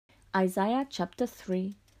Isaiah chapter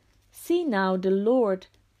 3. See now, the Lord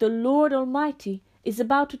Almighty, is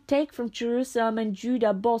about to take from Jerusalem and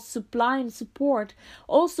Judah both supply and support,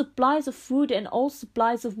 all supplies of food and all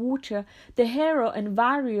supplies of water, the hero and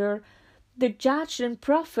warrior, the judge and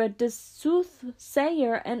prophet, the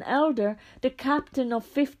soothsayer and elder, the captain of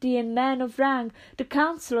 50 and man of rank, the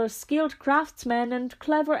counselor, skilled craftsman and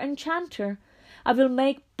clever enchanter. I will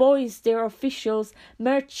make boys their officials,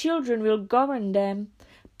 mere children will govern them.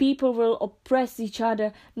 People will oppress each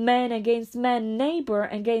other, man against man, neighbor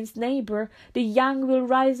against neighbor. The young will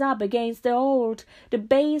rise up against the old, the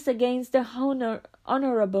base against the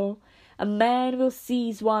honorable. A man will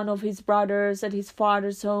seize one of his brothers at his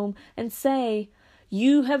father's home and say,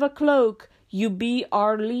 "You have a cloak, you be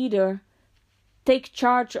our leader. Take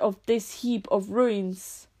charge of this heap of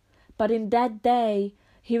ruins." But in that day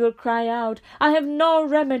he will cry out, "I have no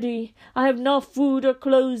remedy. I have no food or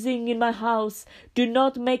clothing in my house. Do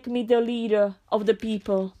not make me the leader of the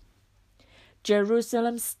people."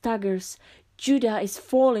 Jerusalem staggers. Judah is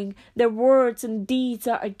falling. Their words and deeds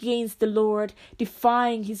are against the Lord,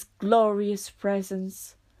 defying his glorious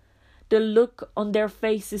presence. The look on their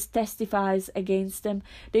faces testifies against them.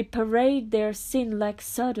 They parade their sin like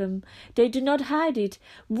Sodom. They do not hide it.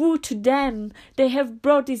 Woe to them! They have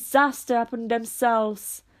brought disaster upon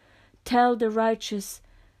themselves. Tell the righteous,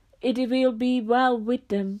 it will be well with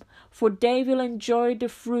them, for they will enjoy the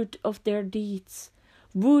fruit of their deeds.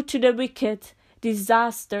 Woe to the wicked!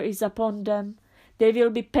 Disaster is upon them. They will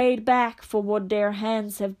be paid back for what their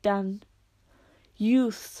hands have done.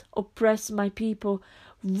 Youths oppress my people.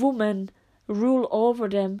 Women rule over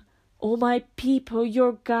them. O my people,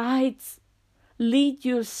 your guides lead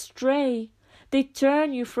you astray. They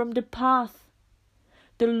turn you from the path.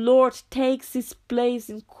 The Lord takes his place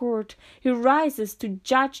in court. He rises to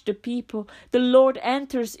judge the people. The Lord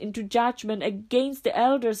enters into judgment against the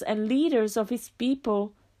elders and leaders of his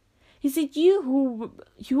people. Is it you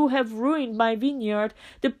who have ruined my vineyard?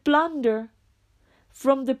 The plunder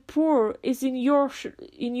from the poor is in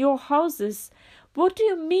your houses. What do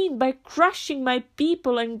you mean by crushing my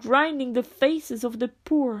people and grinding the faces of the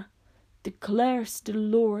poor? Declares the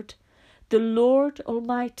Lord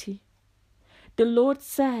Almighty. The Lord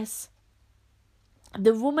says,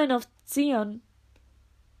 "The women of Zion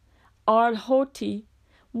are haughty,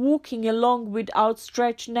 walking along with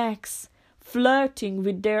outstretched necks, flirting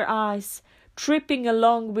with their eyes, tripping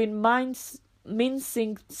along with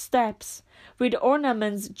mincing steps, with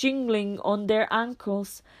ornaments jingling on their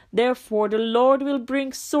ankles. Therefore the Lord will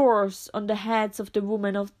bring sores on the heads of the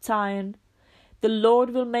women of Zion. The Lord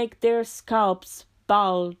will make their scalps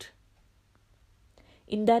bald.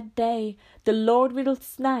 In that day the Lord will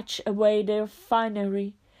snatch away their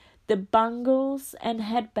finery, the bangles and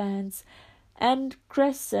headbands and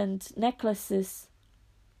crescent necklaces,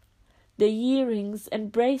 the earrings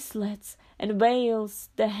and bracelets and veils,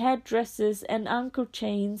 the headdresses and ankle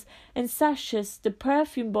chains and sashes, the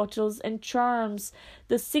perfume bottles and charms,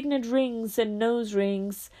 the signet rings and nose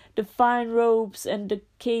rings, the fine robes and the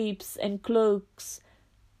capes and cloaks,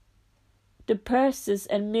 the purses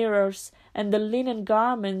and mirrors, and the linen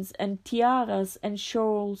garments and tiaras and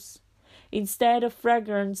shawls. Instead of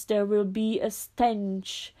fragrance there will be a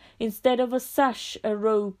stench, instead of a sash a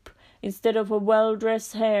rope, instead of a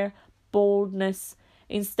well-dressed hair baldness,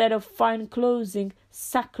 instead of fine clothing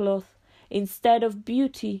sackcloth, instead of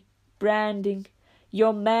beauty branding.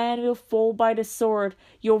 Your men will fall by the sword,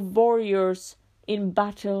 your warriors in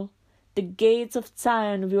battle. The gates of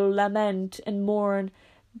Zion will lament and mourn.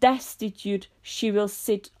 Destitute she will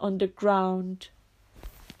sit on the ground.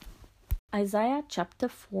 Isaiah chapter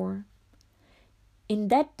 4. In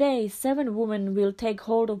that day 7 women will take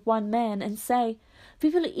hold of one man and say, "We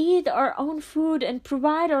will eat our own food and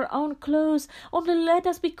provide our own clothes. Only let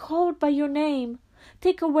us be called by your name.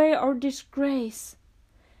 Take away our disgrace."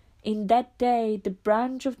 In that day the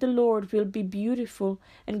branch of the Lord will be beautiful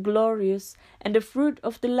and glorious, and the fruit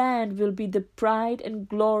of the land will be the pride and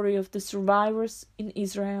glory of the survivors in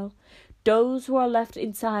Israel. Those who are left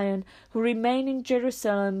in Zion, who remain in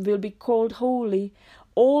Jerusalem, will be called holy,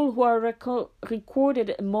 all who are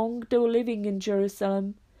recorded among the living in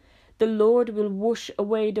Jerusalem. The Lord will wash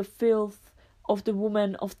away the filth of the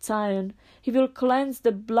women of Zion. He will cleanse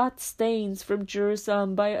the blood stains from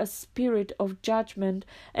Jerusalem by a spirit of judgment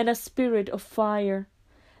and a spirit of fire.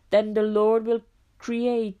 Then the Lord will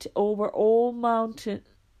create over all of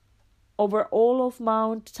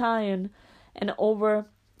Mount Zion and over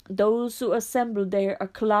those who assemble there a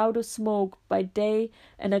cloud of smoke by day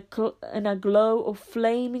and a glow of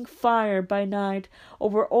flaming fire by night.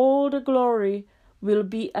 Over all the glory will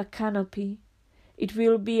be a canopy. It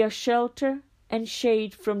will be a shelter and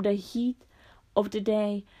shade from the heat of the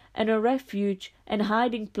day, and a refuge and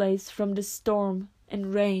hiding place from the storm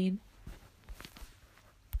and rain.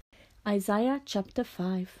 Isaiah chapter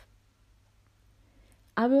 5.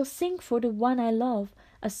 I will sing for the one I love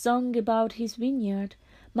a song about his vineyard.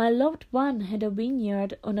 My loved one had a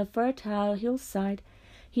vineyard on a fertile hillside.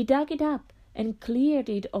 He dug it up and cleared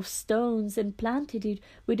it of stones and planted it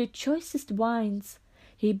with the choicest vines.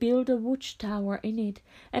 He built a watchtower in it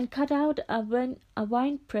and cut out a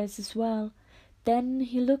winepress as well. Then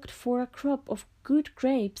he looked for a crop of good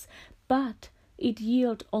grapes, but it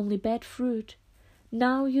yielded only bad fruit.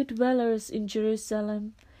 Now you dwellers in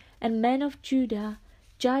Jerusalem and men of Judah,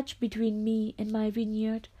 judge between me and my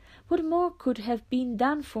vineyard. What more could have been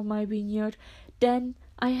done for my vineyard than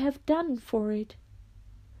I have done for it?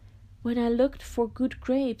 When I looked for good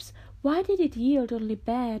grapes, why did it yield only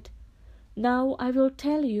bad? Now I will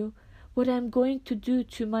tell you what I am going to do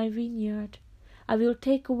to my vineyard. I will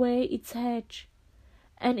take away its hedge,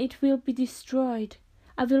 and it will be destroyed.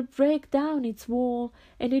 I will break down its wall,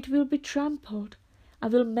 and it will be trampled. I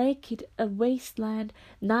will make it a wasteland,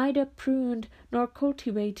 neither pruned nor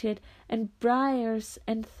cultivated, and briars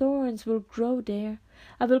and thorns will grow there.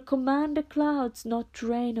 I will command the clouds not to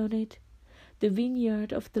rain on it. The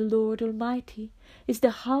vineyard of the Lord Almighty is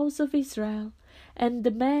the house of Israel, and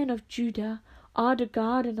the men of Judah are the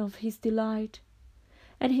garden of his delight.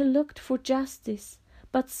 And he looked for justice,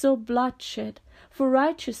 but saw bloodshed, for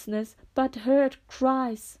righteousness, but heard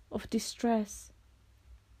cries of distress.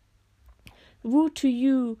 Woe to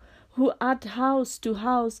you who add house to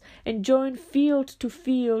house and join field to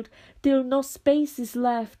field, till no space is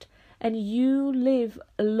left, and you live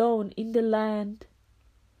alone in the land.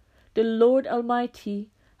 The Lord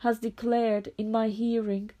Almighty has declared in my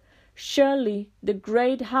hearing, surely the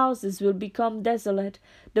great houses will become desolate,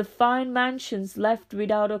 the fine mansions left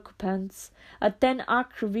without occupants. A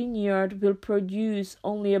 10-acre vineyard will produce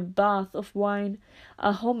only a bath of wine,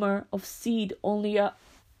 a homer of seed only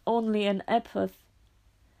an ephah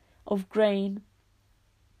of grain.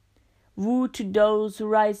 Woe to those who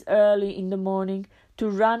rise early in the morning to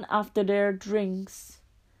run after their drinks,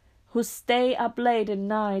 who stay up late at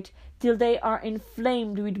night till they are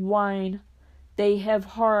inflamed with wine. They have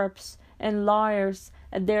harps and lyres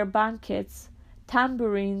at their banquets,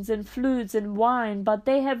 tambourines and flutes and wine, but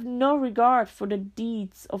they have no regard for the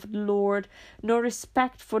deeds of the Lord, no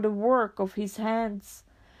respect for the work of his hands.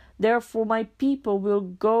 Therefore my people will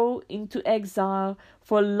go into exile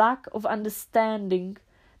for lack of understanding.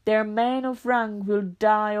 Their men of rank will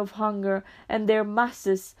die of hunger, and their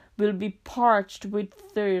masses will be parched with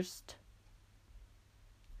thirst.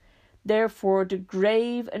 Therefore the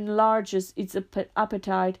grave enlarges its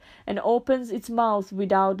appetite, and opens its mouth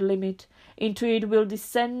without limit. Into it will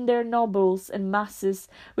descend their nobles and masses,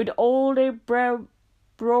 with all their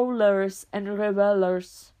brawlers and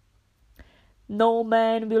revellers. No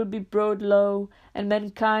man will be brought low, and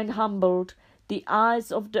mankind humbled, the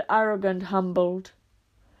eyes of the arrogant humbled.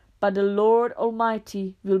 But the Lord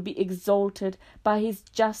Almighty will be exalted by his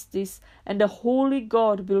justice, and the holy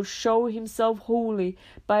God will show himself holy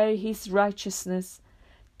by his righteousness.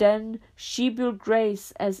 Then sheep will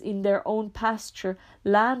graze as in their own pasture,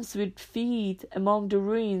 lambs will feed among the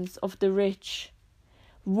ruins of the rich.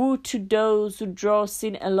 Woe to those who draw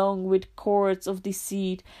sin along with cords of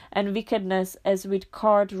deceit, and wickedness as with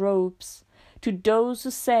cart ropes. To those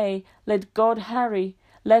who say, let God hurry,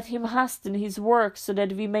 let him hasten his work so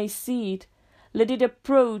that we may see it. Let it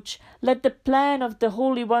approach, let the plan of the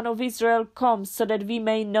Holy One of Israel come so that we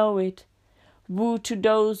may know it. Woe to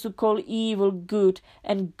those who call evil good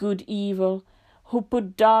and good evil, who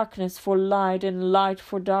put darkness for light and light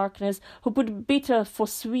for darkness, who put bitter for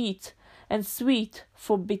sweet and sweet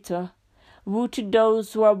for bitter. Woe to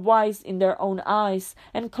those who are wise in their own eyes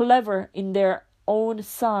and clever in their own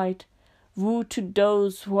sight. Woe to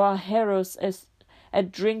those who are heroes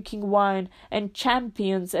at drinking wine and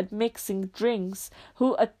champions at mixing drinks,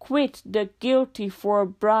 who acquit the guilty for a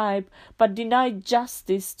bribe, but deny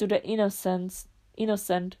justice to the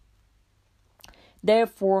innocent.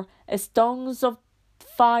 Therefore, as tongues of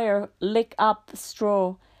fire lick up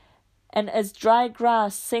straw, and as dry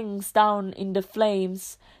grass sinks down in the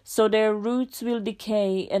flames, so their roots will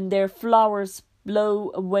decay, and their flowers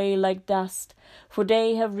blow away like dust. For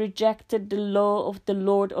they have rejected the law of the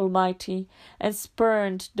Lord Almighty, and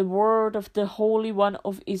spurned the word of the Holy One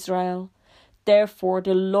of Israel. Therefore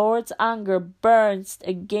the Lord's anger burns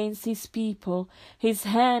against his people. His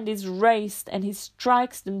hand is raised, and he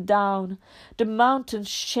strikes them down. The mountains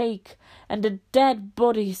shake, and the dead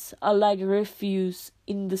bodies are like refuse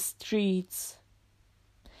in the streets.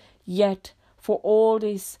 Yet For all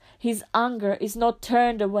this, his anger is not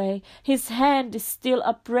turned away, his hand is still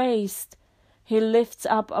upraised. He lifts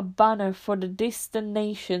up a banner for the distant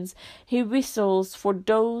nations, he whistles for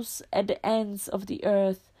those at the ends of the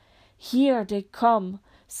earth. Here they come,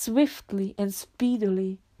 swiftly and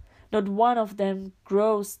speedily. Not one of them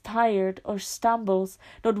grows tired or stumbles,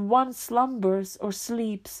 not one slumbers or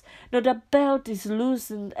sleeps, not a belt is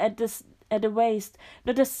loosened at the waist,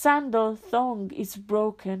 not a sandal thong is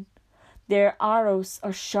broken. Their arrows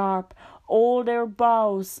are sharp, all their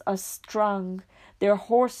bows are strung, their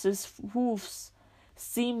horses' hoofs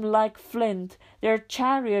seem like flint, their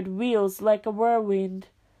chariot wheels like a whirlwind.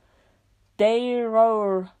 Their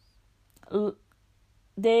roar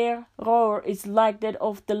is like that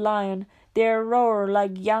of the lion, their roar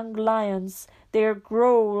like young lions, their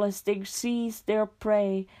growl as they seize their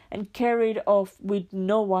prey and carry it off with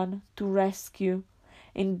no one to rescue.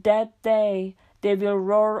 In that day they will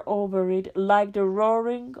roar over it like the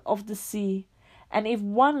roaring of the sea, and if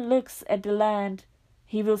one looks at the land,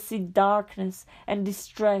 he will see darkness and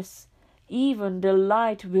distress, even the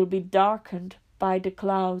light will be darkened by the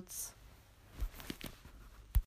clouds.